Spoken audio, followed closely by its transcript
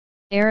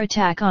Air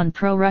attack on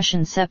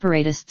pro-Russian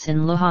separatists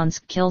in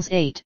Luhansk kills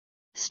 8,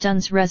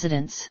 stuns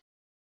residents.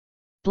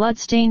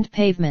 Blood-stained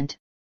pavement,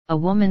 a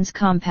woman's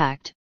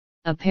compact,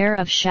 a pair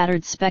of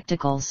shattered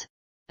spectacles,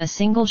 a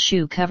single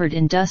shoe covered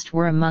in dust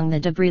were among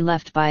the debris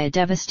left by a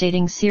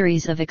devastating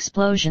series of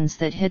explosions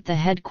that hit the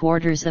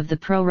headquarters of the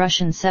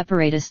pro-Russian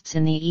separatists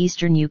in the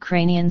eastern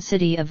Ukrainian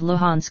city of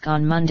Luhansk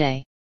on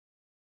Monday.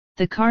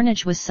 The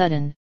carnage was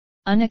sudden,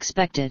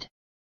 unexpected.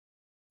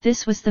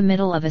 This was the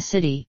middle of a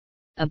city,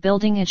 a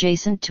building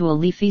adjacent to a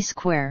leafy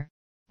square,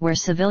 where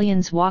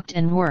civilians walked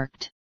and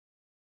worked.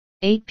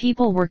 8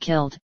 people were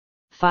killed,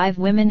 5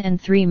 women and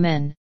 3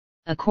 men,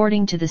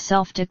 according to the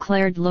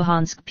self-declared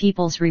Luhansk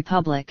People's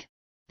Republic.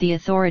 The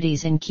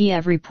authorities in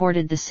Kiev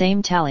reported the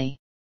same tally.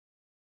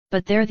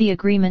 But there the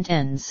agreement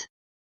ends.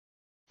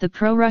 The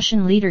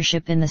pro-Russian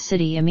leadership in the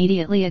city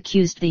immediately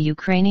accused the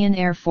Ukrainian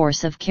Air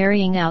Force of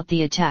carrying out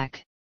the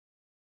attack.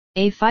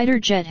 A fighter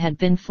jet had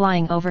been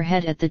flying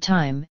overhead at the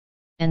time,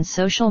 and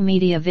social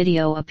media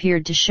video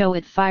appeared to show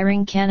it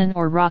firing cannon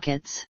or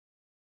rockets.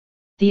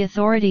 The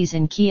authorities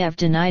in Kiev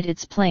denied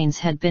its planes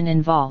had been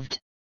involved.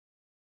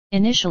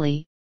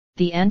 Initially,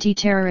 the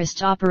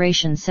anti-terrorist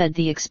operation said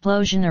the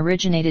explosion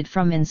originated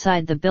from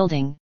inside the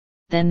building,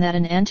 then that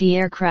an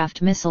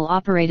anti-aircraft missile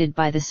operated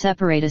by the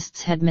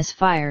separatists had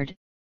misfired,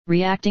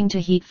 reacting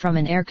to heat from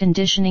an air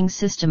conditioning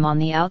system on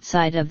the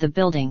outside of the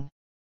building.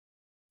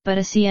 But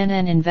a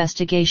CNN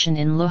investigation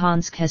in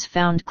Luhansk has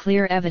found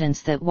clear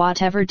evidence that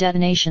whatever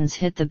detonations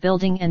hit the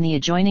building and the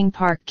adjoining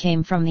park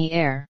came from the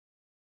air.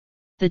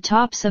 The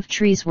tops of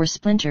trees were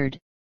splintered,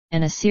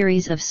 and a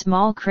series of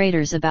small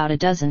craters about a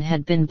dozen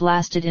had been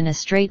blasted in a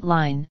straight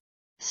line,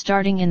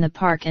 starting in the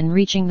park and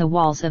reaching the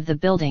walls of the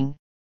building,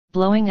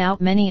 blowing out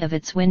many of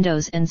its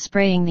windows and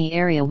spraying the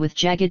area with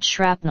jagged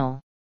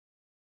shrapnel.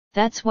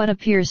 That's what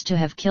appears to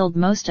have killed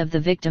most of the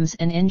victims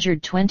and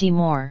injured 20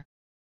 more.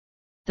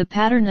 The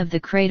pattern of the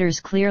craters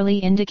clearly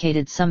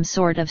indicated some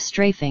sort of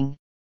strafing,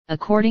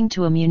 according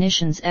to a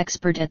munitions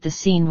expert at the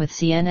scene with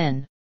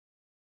CNN.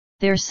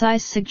 Their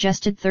size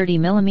suggested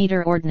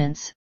 30mm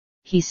ordnance,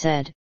 he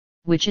said,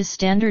 which is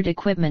standard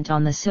equipment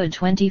on the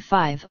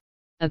Su-25,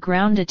 a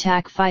ground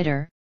attack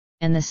fighter,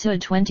 and the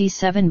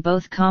Su-27,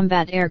 both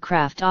combat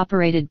aircraft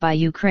operated by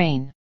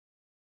Ukraine.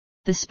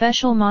 The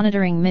Special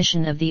Monitoring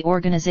Mission of the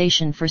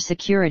Organization for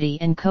Security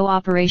and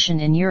Cooperation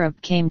in Europe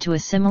came to a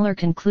similar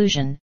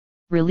conclusion,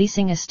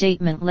 releasing a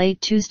statement late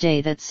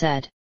Tuesday that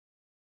said,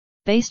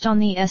 based on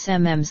the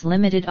SMM's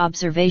limited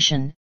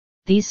observation,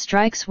 these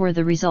strikes were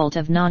the result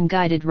of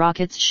non-guided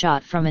rockets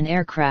shot from an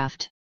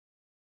aircraft.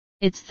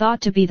 It's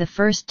thought to be the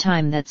first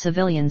time that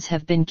civilians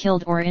have been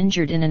killed or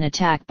injured in an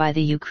attack by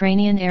the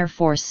Ukrainian Air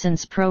Force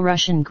since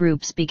pro-Russian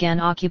groups began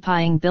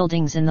occupying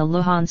buildings in the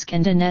Luhansk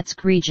and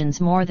Donetsk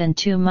regions more than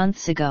 2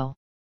 months ago.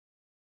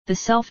 The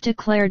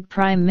self-declared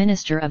Prime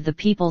Minister of the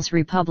People's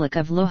Republic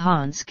of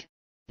Luhansk,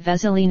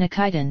 Vasily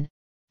Nikitin,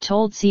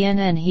 told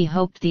CNN he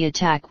hoped the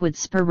attack would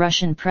spur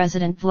Russian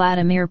President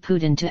Vladimir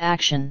Putin to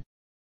action.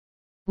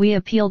 We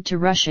appealed to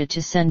Russia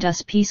to send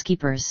us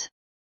peacekeepers.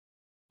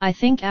 I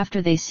think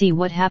after they see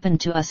what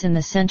happened to us in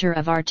the center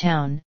of our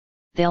town,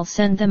 they'll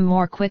send them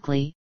more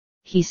quickly,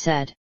 he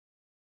said.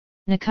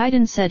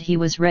 Nikitin said he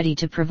was ready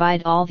to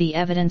provide all the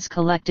evidence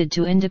collected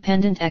to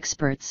independent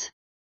experts.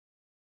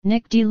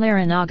 Nick de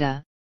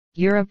Larinaga,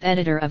 Europe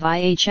editor of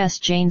IHS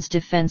Jane's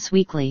Defense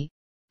Weekly,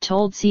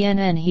 told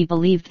CNN he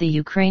believed the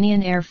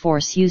Ukrainian Air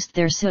Force used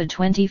their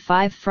Su-25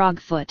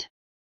 Frogfoot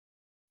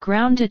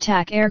ground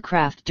attack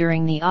aircraft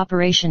during the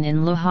operation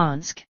in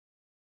Luhansk.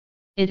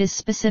 It is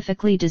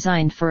specifically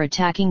designed for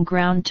attacking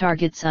ground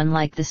targets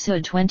unlike the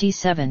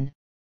Su-27,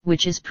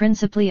 which is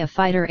principally a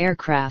fighter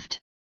aircraft.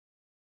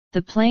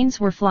 The planes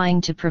were flying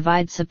to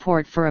provide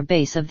support for a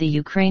base of the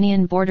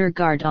Ukrainian border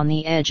guard on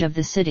the edge of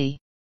the city.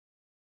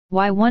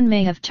 Why one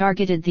may have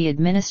targeted the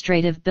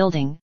administrative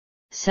building,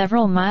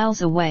 several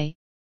miles away,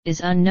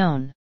 is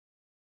unknown.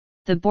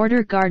 The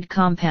border guard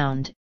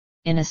compound,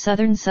 in a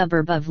southern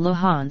suburb of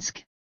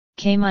Luhansk,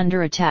 came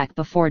under attack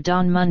before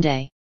dawn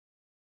Monday.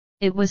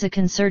 It was a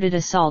concerted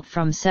assault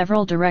from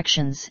several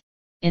directions,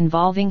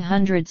 involving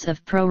hundreds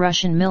of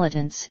pro-Russian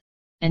militants,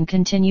 and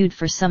continued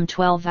for some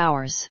 12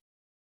 hours.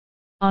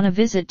 On a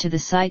visit to the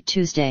site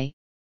Tuesday,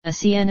 a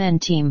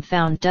CNN team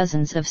found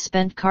dozens of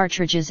spent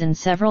cartridges in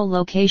several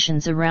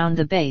locations around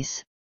the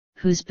base,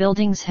 whose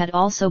buildings had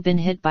also been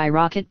hit by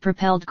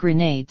rocket-propelled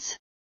grenades.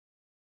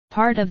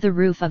 Part of the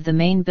roof of the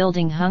main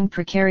building hung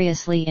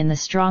precariously in the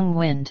strong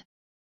wind.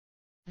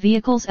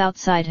 Vehicles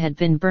outside had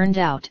been burned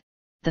out,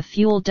 the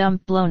fuel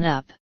dump blown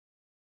up.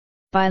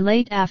 By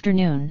late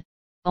afternoon,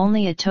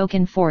 only a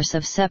token force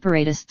of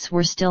separatists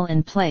were still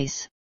in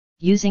place,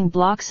 using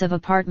blocks of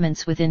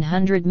apartments within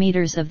 100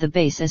 meters of the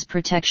base as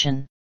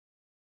protection.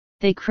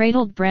 They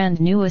cradled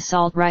brand new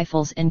assault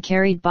rifles and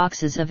carried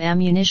boxes of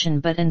ammunition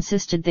but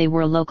insisted they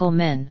were local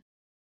men.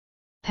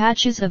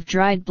 Patches of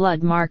dried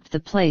blood marked the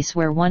place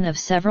where one of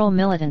several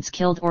militants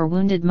killed or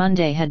wounded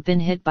Monday had been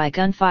hit by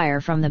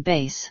gunfire from the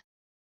base.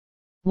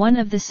 One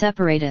of the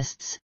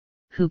separatists,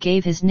 who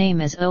gave his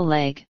name as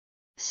Oleg,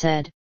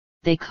 said,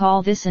 They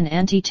call this an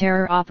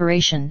anti-terror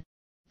operation,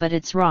 but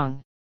it's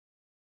wrong.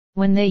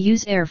 When they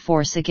use air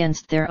force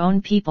against their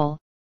own people,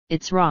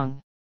 it's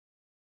wrong.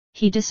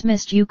 He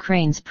dismissed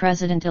Ukraine's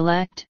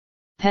president-elect,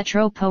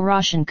 Petro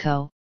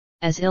Poroshenko,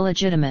 as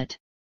illegitimate.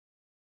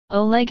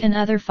 Oleg and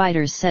other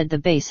fighters said the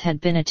base had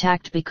been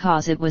attacked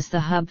because it was the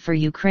hub for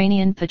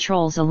Ukrainian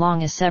patrols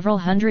along a several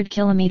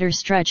hundred-kilometer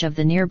stretch of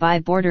the nearby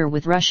border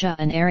with Russia,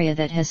 an area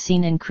that has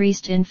seen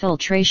increased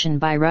infiltration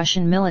by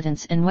Russian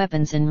militants and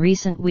weapons in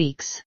recent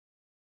weeks.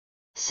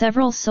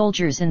 Several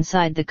soldiers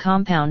inside the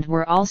compound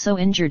were also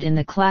injured in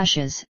the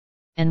clashes,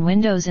 and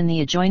windows in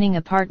the adjoining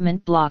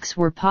apartment blocks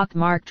were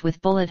pock-marked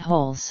with bullet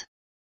holes.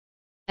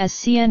 As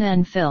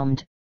CNN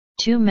filmed,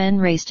 2 men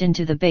raced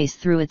into the base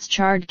through its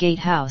charred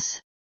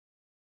gatehouse.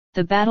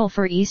 The battle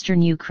for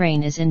eastern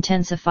Ukraine is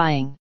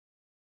intensifying.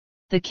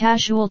 The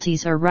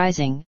casualties are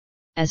rising,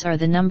 as are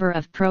the number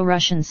of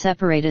pro-Russian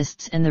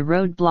separatists and the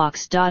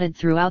roadblocks dotted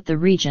throughout the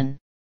region.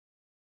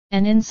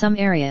 And in some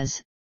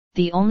areas,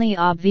 the only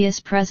obvious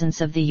presence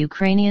of the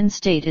Ukrainian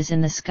state is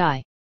in the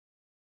sky.